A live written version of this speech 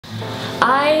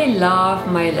I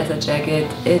love my leather jacket.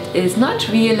 It is not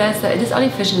real leather, it is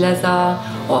artificial leather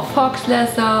or fox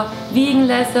leather, vegan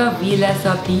leather,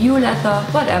 V-leather, PU leather,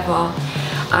 whatever.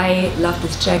 I love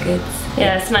this jacket.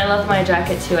 Yes, and I love my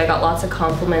jacket too. I got lots of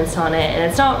compliments on it, and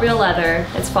it's not real leather,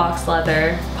 it's fox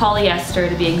leather, polyester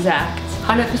to be exact.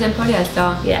 100%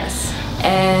 polyester. Yes.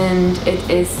 And it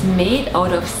is made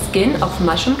out of skin of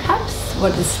mushroom caps,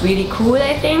 what is really cool,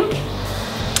 I think.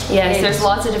 Yes, there's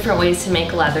lots of different ways to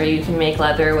make leather. You can make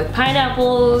leather with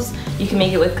pineapples, you can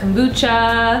make it with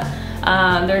kombucha.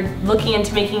 They're looking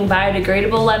into making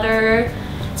biodegradable leather.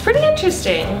 It's pretty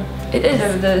interesting. It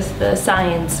is. The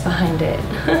science behind it.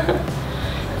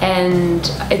 And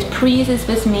it breathes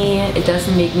with me, it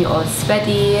doesn't make me all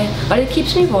sweaty, but it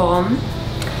keeps me warm.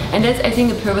 And that's, I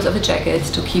think, the purpose of a jacket,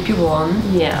 to keep you warm.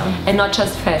 Yeah. And not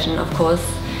just fashion, of course.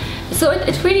 So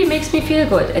it really makes me feel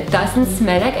good. It doesn't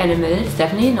smell like animals,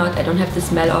 definitely not. I don't have the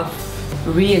smell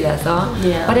of real leather.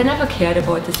 Yeah. But I never cared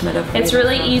about the smell of real It's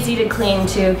really leather. easy to clean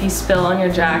too. If you spill on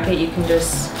your jacket, you can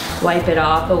just wipe it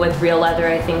off. But with real leather,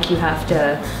 I think you have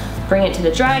to bring it to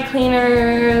the dry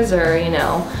cleaners, or you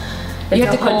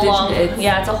have to condition it.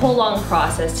 Yeah, it's a whole long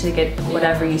process to get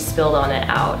whatever you spilled on it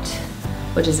out,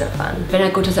 which isn't fun. When I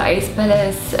go to the ice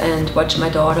palace and watch my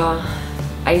daughter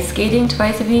ice skating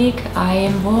twice a week, I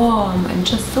am warm. I'm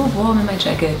just so warm in my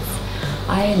jackets.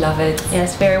 I love it.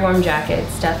 Yes, very warm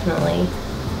jackets, definitely.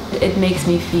 It makes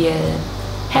me feel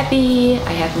happy.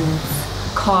 I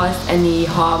haven't caused any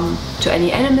harm to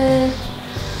any animal.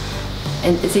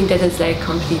 And I think that is like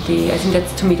completely, I think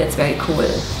that's, to me, that's very cool.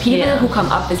 People who come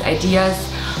up with ideas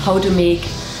how to make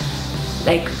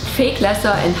like fake leather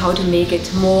and how to make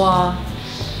it more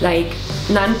like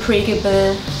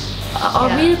non-breakable are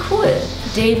really cool.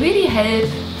 They really help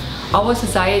our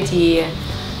society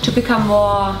to become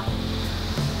more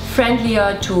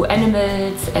friendlier to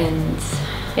animals, and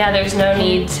there's no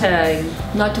need to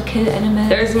not to kill animals.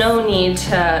 There's no need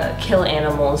to kill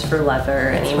animals for leather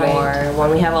anymore. Right.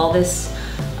 When we have all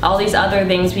these other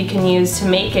things we can use to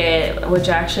make it, which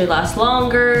actually last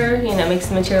longer, makes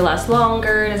the material last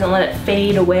longer, doesn't let it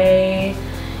fade away,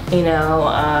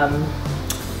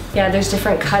 there's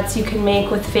different cuts you can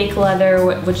make with fake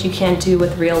leather, which you can't do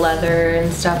with real leather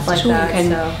and stuff like that. You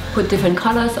can put different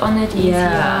colors on it easier.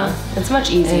 Yeah, it's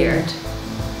much easier.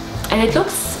 And it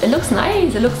looks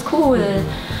nice, it looks cool.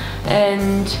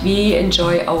 And we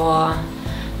enjoy our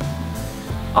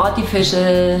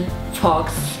artificial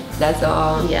fox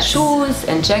leather shoes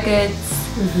and jackets.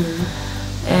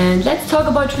 And let's talk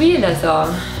about real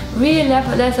leather. Real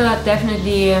leather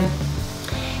definitely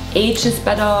ages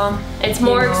better. It's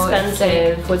more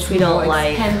expensive, it's which we don't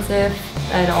like. Expensive.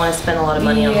 I don't want to spend a lot of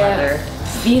money on leather.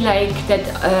 We like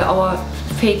that our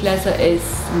fake leather is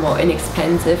more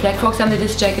inexpensive. Like, for example,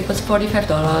 this jacket was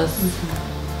 $45.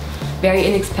 Very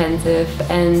inexpensive,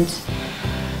 and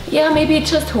maybe it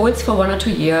just holds for 1 or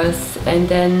 2 years, and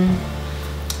then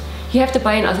you have to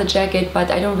buy another jacket,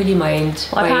 but I don't really mind.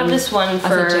 Well, I've had this one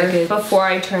before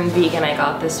I turned vegan. I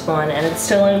got this one, and it's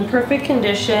still in perfect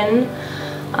condition.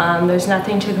 There's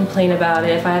nothing to complain about it.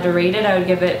 If I had to rate it, I would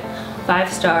give it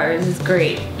 5 stars. It's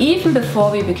great. Even before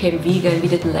we became vegan, we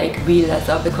didn't like real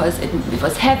leather because it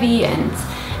was heavy and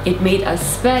it made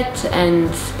us sweat,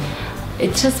 and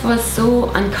it just was so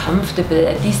uncomfortable,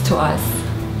 at least to us.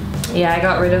 Yeah, I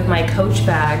got rid of my Coach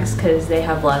bags because they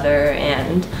have leather,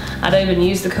 and I don't even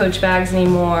use the Coach bags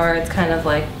anymore. It's kind of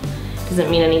like, doesn't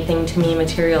mean anything to me,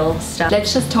 material stuff.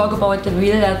 Let's just talk about the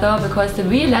real leather, because the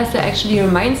real leather actually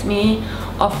reminds me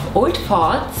of old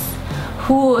farts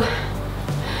who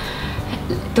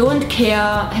don't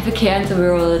have a care in the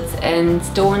world and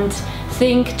don't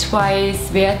think twice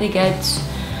where they get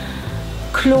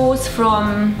clothes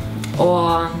from,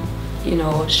 or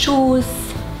shoes.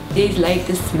 They like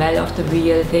the smell of the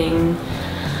real thing,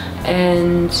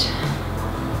 and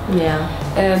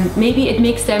maybe it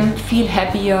makes them feel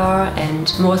happier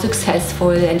and more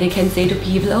successful, and they can say to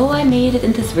people, oh, I made it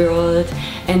in this world,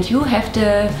 and you have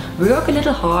to work a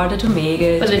little harder to make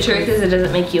it. But the truth is, it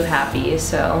doesn't make you happy,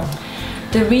 so.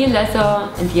 The real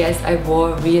leather, and yes, I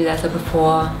wore real leather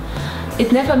before,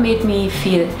 it never made me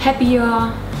feel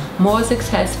happier, more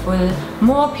successful,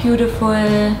 more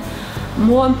beautiful,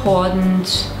 more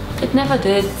important. It never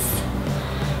did.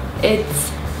 It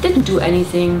didn't do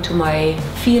anything to my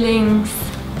feelings.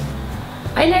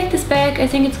 I like this bag, I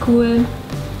think it's cool.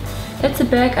 That's a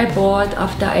bag I bought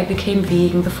after I became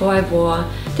vegan, before I wore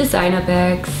designer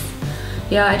bags.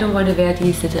 Yeah, I don't want to wear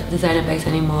these designer bags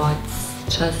anymore.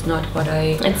 It's just not what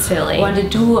I want to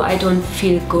do. I don't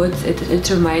feel good. It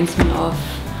reminds me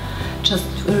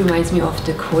of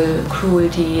the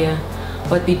cruelty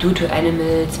what we do to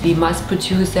animals. We mass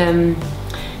produce them,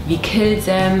 we kill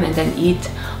them and then eat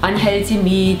unhealthy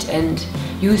meat and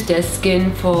use their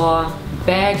skin for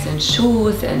bags and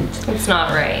shoes and it's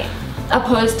not right.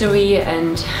 Upholstery,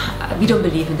 and we don't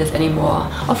believe in this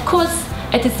anymore. Of course,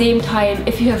 at the same time,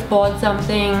 if you have bought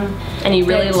something and you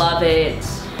really love it,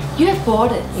 you have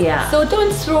bought it. Yeah. So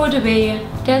don't throw it away.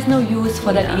 There's no use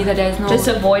for that either. There's no. Just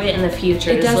avoid it in the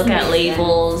future. Just look at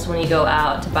labels sense. when you go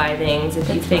out to buy things. If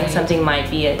you think right. something might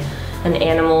be an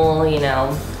animal, you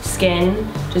know, skin,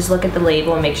 just look at the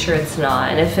label and make sure it's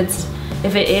not. And if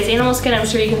it is animal skin, I'm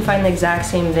sure you can find the exact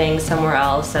same thing somewhere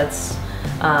else that's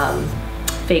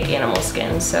fake animal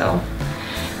skin. So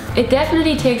it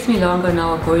definitely takes me longer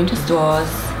now going to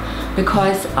stores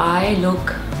because I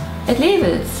look at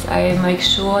labels. I make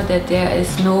sure that there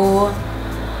is no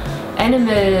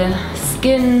animal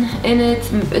skin in it,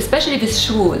 especially with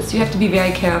shoes. You have to be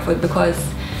very careful because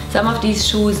some of these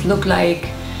shoes look like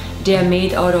they're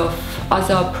made out of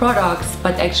other products,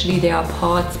 but actually they are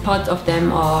parts of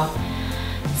them are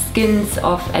skins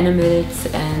of animals,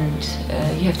 and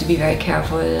you have to be very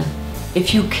careful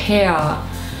if you care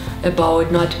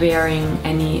about not wearing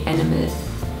any animal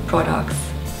products.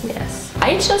 Yes.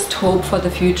 I just hope for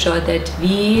the future that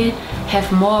we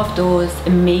have more of those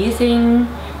amazing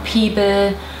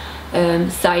people,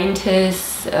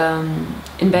 scientists,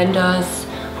 inventors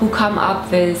who come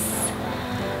up with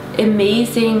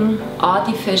amazing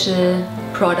artificial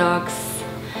products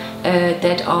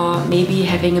that are maybe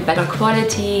having a better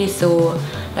quality, so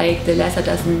like the leather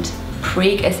doesn't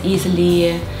break as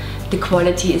easily, the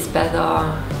quality is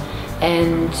better,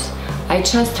 and I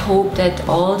just hope that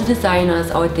all the designers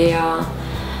out there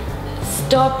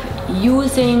stop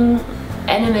using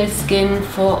animal skin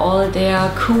for all their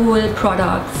cool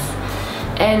products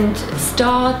and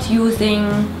start using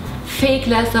fake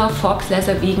leather, fox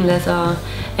leather, vegan leather,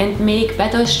 and make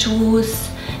better shoes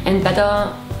and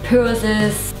better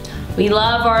purses. We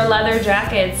love our leather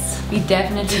jackets. We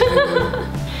definitely do.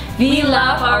 We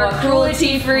love our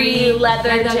cruelty-free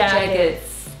leather jackets.